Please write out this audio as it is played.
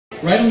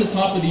right on the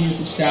top of the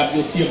usage tab,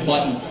 you'll see a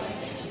button,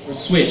 or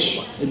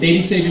switch, a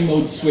daily saving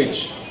mode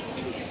switch.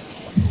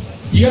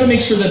 You got to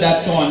make sure that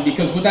that's on,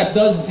 because what that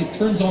does is it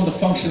turns on the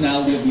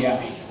functionality of the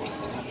app.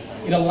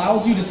 It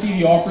allows you to see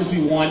the offers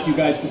we want you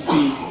guys to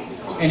see,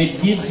 and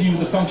it gives you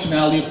the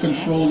functionality of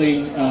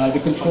controlling the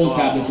control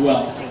tab as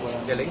well.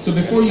 So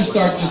before you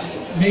start, just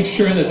make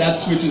sure that that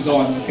switch is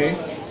on, okay?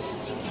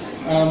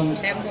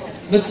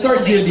 Let's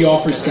start here at the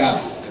Offers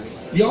tab.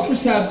 The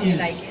Offers tab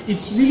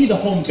it's really the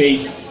home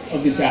base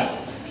of this app.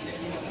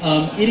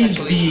 It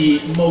is the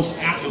most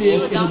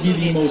active, it'll be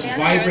the most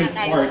vibrant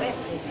part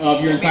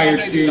of your entire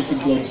experience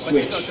with Globe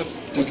Switch,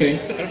 okay?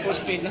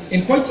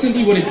 And quite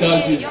simply what it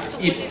does is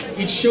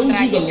it shows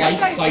you the life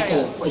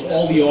cycle of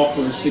all the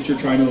offers that you're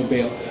trying to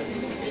avail.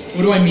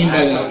 What do I mean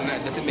by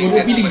that?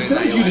 What we'd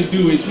encourage you to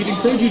do is we'd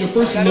encourage you to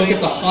first look at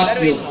the Hot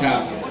Deals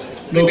tab,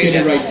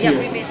 located right here.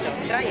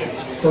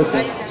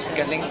 Perfect.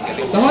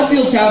 The Hot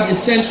Deal tab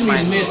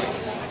essentially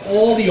lists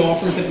all the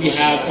offers that we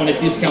have on a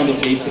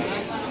discounted basis.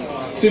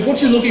 So if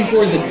what you're looking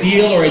for is a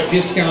deal or a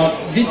discount,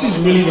 this is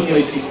really the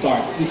place to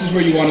start. This is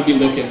where you want to be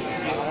looking.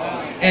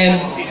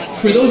 And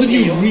for those of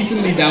you who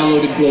recently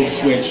downloaded Globe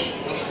Switch,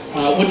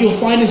 what you'll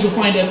find is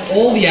that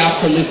all the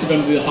apps are listed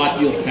under the Hot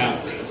Deals tab.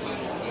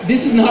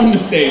 This is not a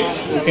mistake,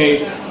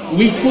 okay?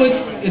 We've put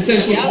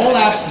essentially all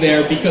apps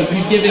there because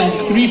we've given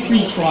 3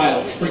 free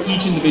trials for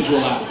each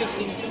individual app,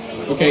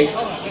 okay?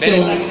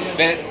 So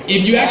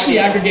if you actually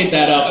aggregate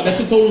that up, that's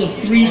a total of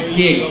 3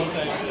 gig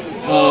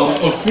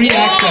of free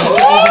access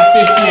to over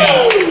 50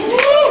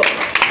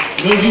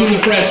 apps. Those of you in the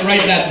press,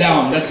 write that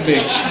down. That's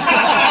big.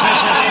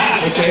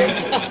 Okay?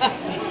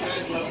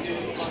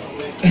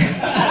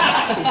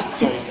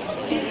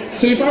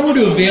 So if I were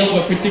to avail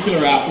of a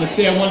particular app, let's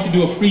say I want to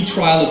do a free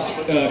trial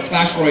of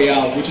Clash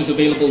Royale, which is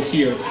available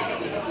here.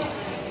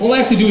 All I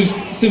have to do is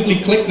simply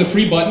click the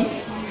free button.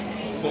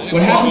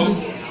 What happens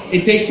is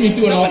it takes me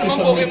to an offer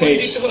summary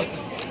page.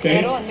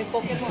 Okay?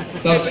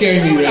 Stop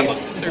scaring me, Ray.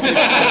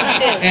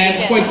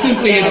 And quite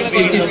simply, it's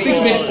think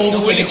of it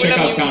almost like a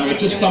checkout counter. It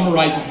just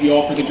summarizes the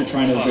offer that you're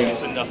trying to avail.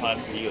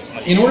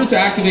 In order to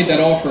activate that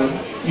offer,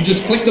 you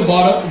just click the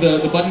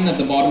button at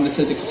the bottom that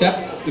says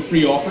accept the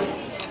free offer.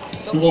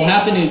 And what will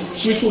happen is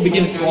Switch will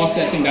begin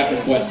processing that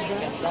request.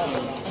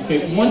 Okay,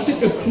 once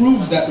it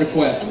approves that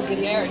request,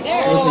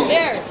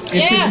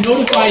 it should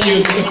notify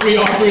you that the free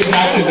offer is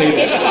activated.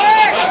 It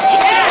works!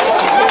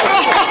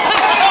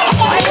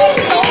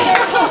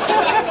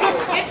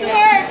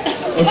 Yes!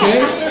 Okay?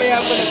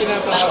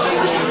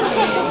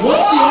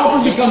 Once the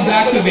offer becomes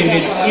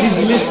activated, it is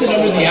listed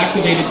under the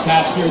activated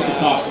tab here at the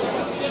top.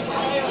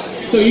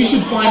 So you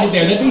should find it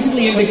there. That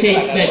basically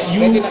indicates that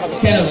you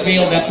can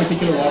avail that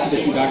particular offer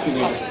that you've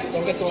activated.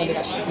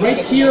 Right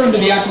here under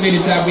the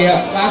activated tab, we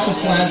have Clash of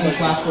Clans and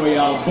Clash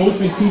Royale, both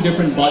with 2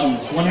 different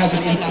buttons. One has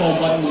an install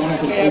button, one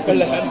has an open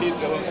button.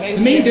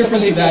 The main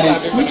difference of that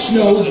is Switch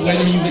knows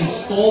whether you've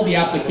installed the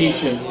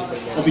application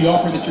of the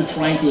offer that you're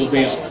trying to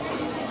avail.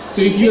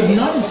 So if you have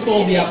not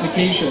installed the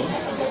application,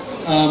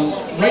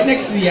 right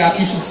next to the app,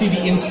 you should see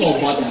the install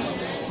button.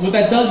 What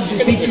that does is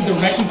it takes you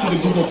directly to the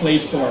Google Play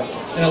Store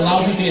and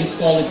allows you to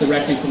install it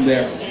directly from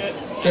there.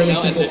 Fairly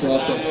simple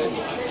process.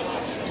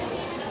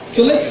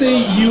 So let's say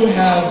you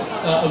have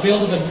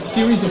availed of a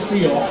series of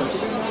free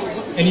offers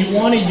and you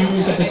want to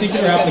use a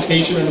particular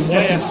application on a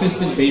more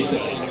consistent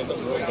basis.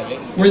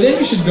 Where then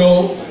you should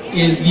go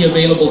is the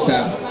Available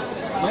tab.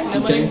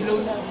 Okay?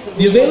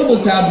 The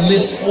Available tab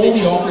lists all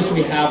the offers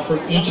we have for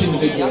each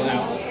individual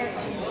app.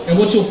 And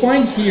what you'll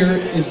find here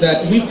is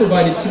that we've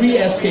provided 3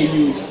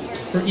 SKUs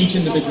for each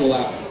individual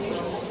app.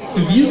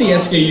 To view the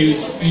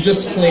SKUs, you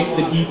just click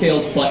the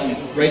Details button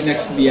right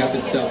next to the app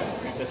itself.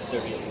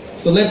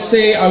 So let's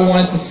say I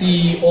wanted to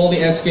see all the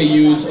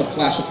SKUs of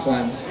Clash of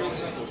Clans.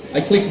 I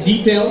click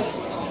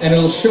Details, and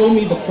it'll show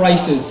me the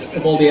prices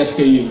of all the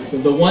SKUs. So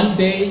the 1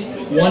 day,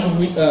 1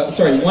 week,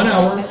 1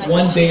 hour,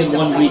 1 day, and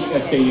 1 week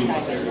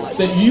SKUs.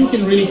 So you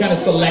can really kind of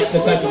select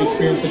the type of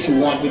experience that you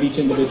want with each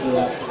individual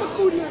app.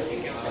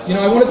 You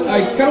know,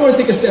 I kind of want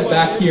to take a step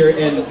back here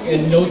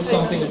and note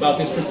something about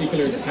this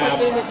particular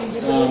tab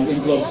in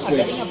Globe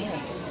Switch.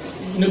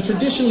 You know,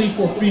 traditionally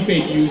for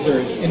prepaid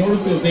users, in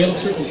order to avail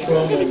certain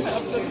promos,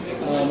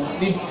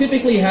 they've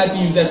typically had to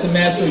use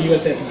SMS or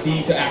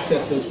USSD to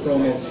access those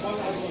promos.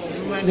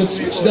 What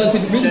Switch does,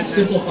 it really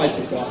simplifies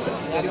the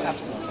process.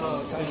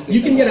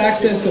 You can get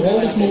access to all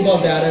this mobile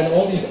data and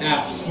all these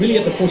apps really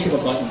at the push of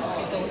a button.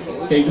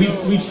 Okay,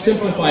 we've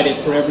simplified it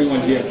for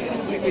everyone here.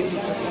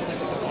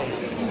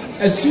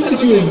 As soon as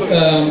you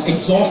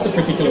exhaust a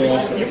particular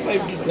offer,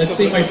 let's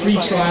say my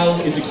free trial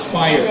is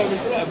expired,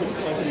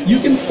 you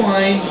can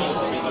find,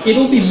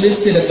 it'll be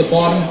listed at the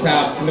bottom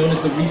tab known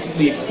as the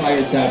recently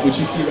expired tab, which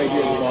you see right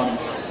here at the bottom.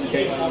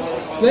 Okay?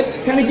 So that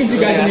kind of gives you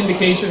guys an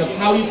indication of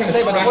how you kind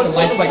of track the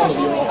life cycle of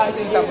your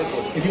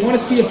offer. If you want to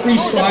see a free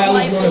trial,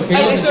 if you want to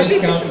avail of a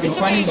discount, you can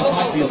find it in the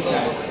Hot Deals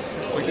tab.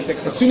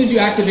 As soon as you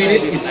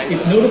activate it,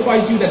 it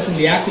notifies you that's in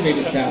the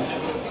activated tab.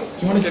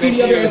 If you want to see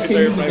the other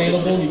SKUs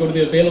available, you go to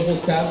the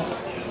Availables tab.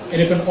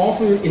 And if an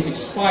offer is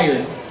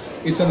expired,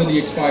 it's under the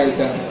Expired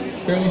tab.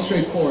 Fairly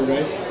straightforward,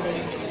 right?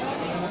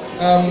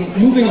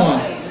 Moving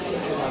on.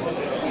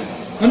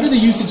 Under the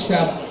usage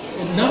tab,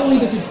 not only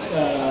does it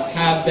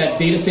have that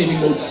data saving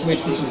mode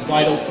switch, which is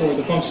vital for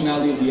the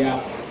functionality of the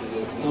app,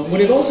 what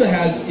it also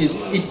has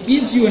is it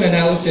gives you an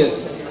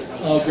analysis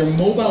of your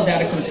mobile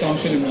data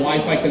consumption and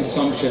Wi-Fi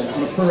consumption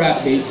on a per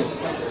app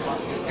basis.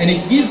 And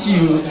it gives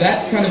you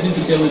that kind of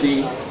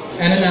visibility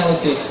and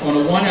analysis on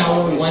a 1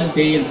 hour, 1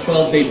 day, and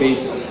 12-day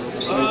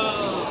basis.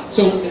 Right?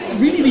 So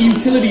really the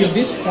utility of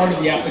this part of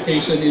the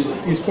application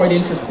is quite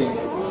interesting.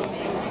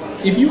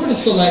 If you were to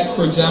select,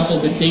 for example,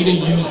 the data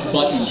used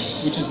button,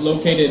 which is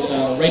located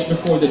right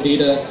before the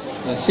data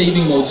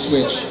saving mode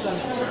switch,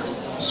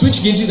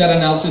 Switch gives you that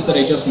analysis that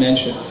I just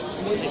mentioned.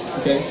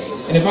 Okay?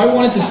 And if I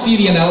wanted to see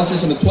the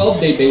analysis on a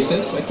 12-day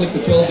basis, I click the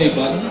 12-day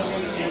button,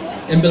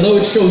 and below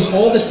it shows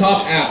all the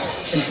top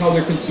apps and how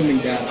they're consuming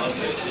data.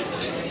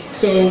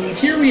 So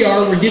here we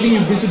are, we're giving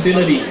you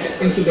visibility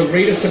into the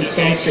rate of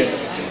consumption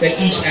that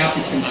each app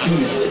is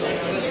consuming.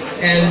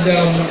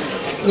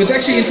 And what's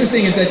actually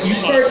interesting is that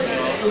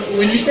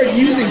when you start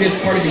using this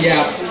part of the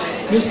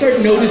app, you'll start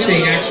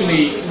noticing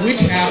actually which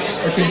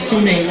apps are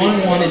consuming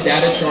unwanted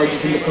data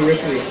charges in the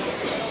periphery.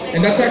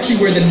 And that's actually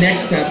where the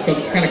next tab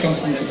kind of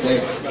comes into play.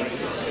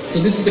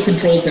 So this is the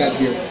control tab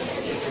here.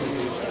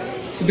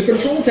 So the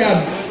control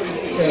tab,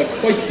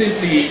 quite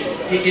simply,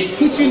 it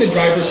puts you in the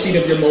driver's seat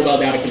of your mobile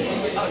data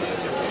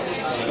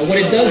consumption. What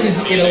it does is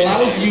it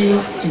allows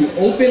you to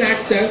open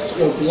access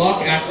or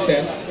block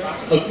access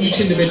of each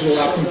individual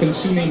app from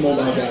consuming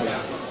mobile data.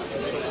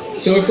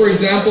 So if, for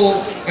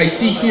example, I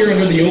see here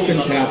under the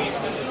Open tab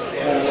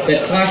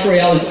that Clash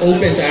Royale is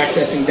open to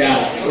accessing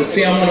data. Let's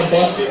say I'm on a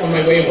bus on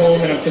my way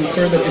home and I'm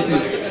concerned that this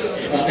is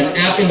an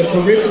app in the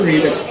periphery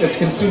that's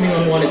consuming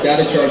unwanted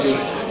data charges.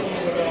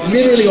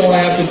 Literally all I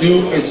have to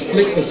do is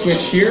flick the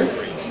switch here.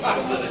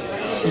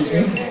 Excuse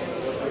me.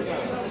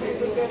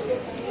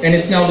 And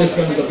it's now listed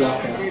under the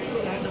block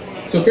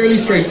tab. So fairly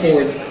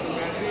straightforward.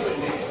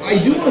 I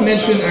do want to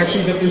mention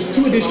actually that there's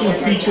two additional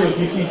features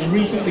which we've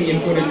recently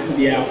inputted into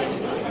the app.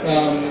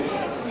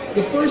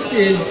 The first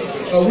is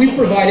we've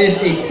provided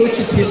a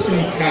purchase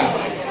history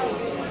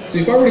tab. So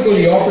if I were to go to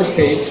the offers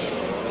page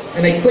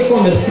and I click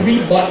on the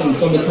 3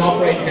 buttons on the top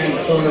right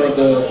hand corner of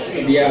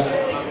the app,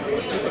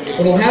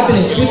 what will happen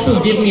is Switch will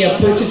give me a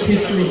purchase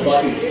history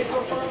button.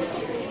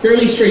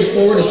 Fairly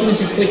straightforward. As soon as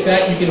you click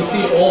that, you can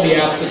see all the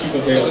apps that you've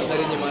availed.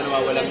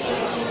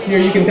 Here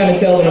you can kind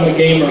of tell that I'm a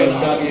gamer.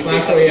 I've got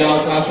Clash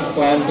Royale, Clash of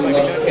Clans,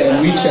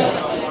 and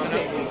WeChat.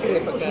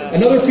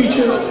 Another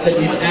feature that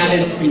we've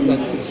added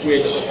to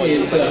Switch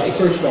is a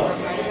search bar.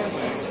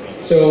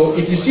 So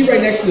if you see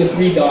right next to the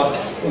 3 dots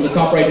on the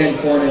top right-hand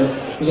corner,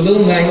 there's a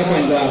little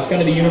magnifying glass,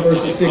 kind of the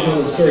universal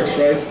signal of search,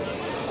 right?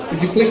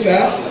 If you click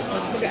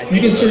that, you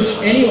can search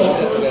any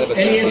offer,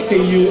 any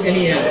SKU,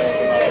 any app.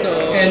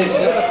 And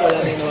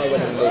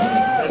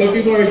so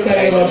people are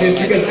excited about this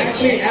because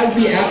actually as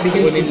the app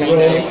begins to grow,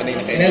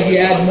 and as we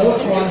add more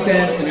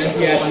content, and as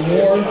we add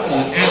more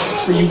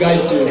apps for you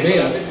guys to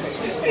avail,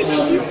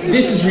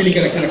 this is really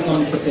going to kind of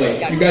come into play.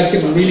 You guys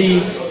can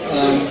really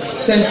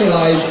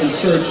centralize and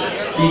search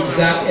the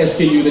exact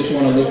SKU that you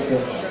want to look for.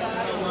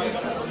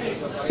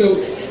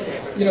 So,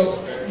 you know,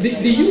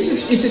 the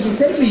usage, it's an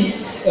incredibly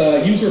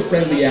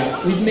user-friendly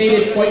app. We've made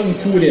it quite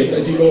intuitive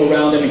as you go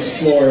around and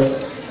explore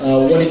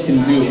what it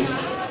can do.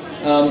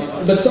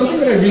 But something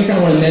that I really kind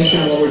of want to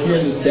mention while we're here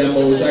in this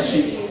demo is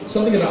actually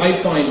something that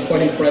I find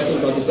quite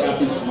impressive about this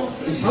app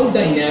is how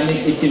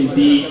dynamic it can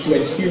be to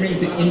adhering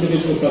to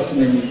individual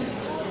customer needs.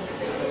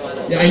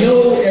 Now, I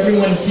know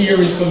everyone here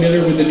is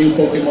familiar with the new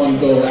Pokemon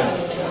Go app,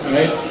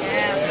 right?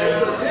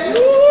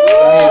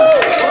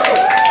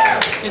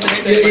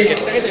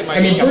 I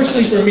mean,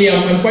 personally for me,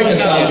 I'm quite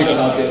nostalgic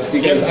about this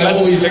because I've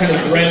always kind of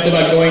dreamt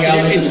about going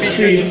out into the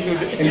streets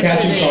and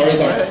catching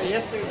Charizard.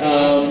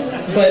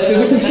 But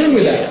there's a concern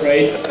with that,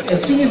 right?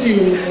 As soon as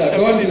you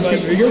go out into the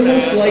streets, you're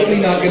most likely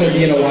not going to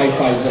be in a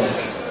Wi-Fi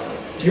zone.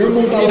 Your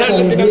mobile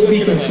phone will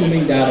be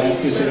consuming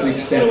data to a certain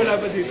extent.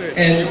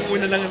 And,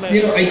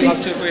 you know, I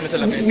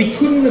think we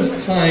couldn't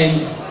have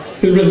timed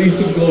the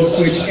release of Globe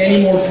Switch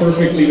any more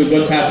perfectly with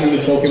what's happening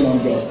with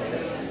Pokemon Go.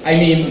 I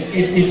mean,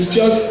 it's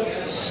just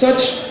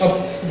such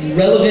a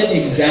relevant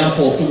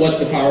example to what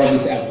the power of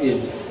this app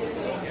is.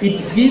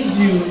 It gives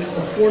you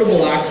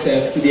affordable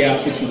access to the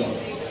apps that you want,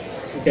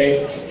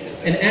 okay?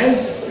 And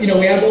as, you know,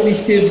 we have all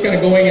these kids kind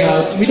of going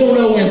out, we don't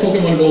know when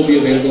Pokemon Go will be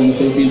available in the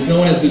Philippines. No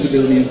one has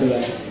visibility into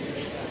that.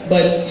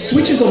 But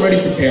Switch is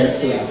already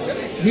prepared for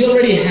that. We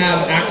already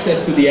have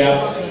access to the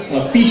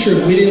app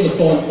featured within the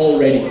phone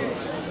already.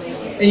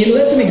 And you know,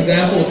 that's an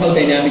example of how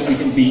dynamic we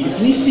can be. If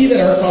we see that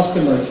our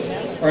customers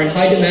are in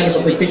high demand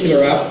of a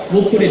particular app,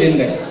 we'll put it in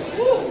there.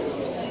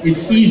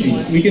 It's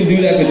easy. We can do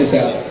that with this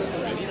app.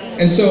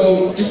 And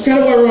so, just kind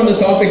of while we're on the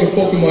topic of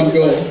Pokemon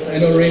Go, I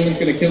know Raymond's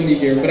going to kill me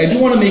here, but I do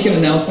want to make an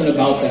announcement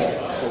about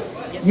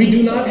that. We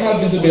do not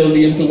have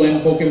visibility into when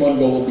Pokemon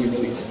Go will be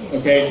released,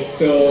 okay?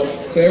 So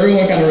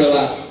everyone kind of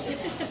relax.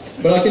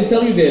 But I can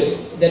tell you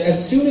this, that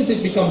as soon as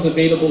it becomes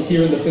available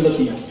here in the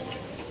Philippines,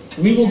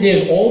 we will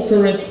give all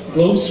current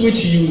Globe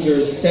Switch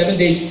users 7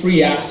 days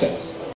free access.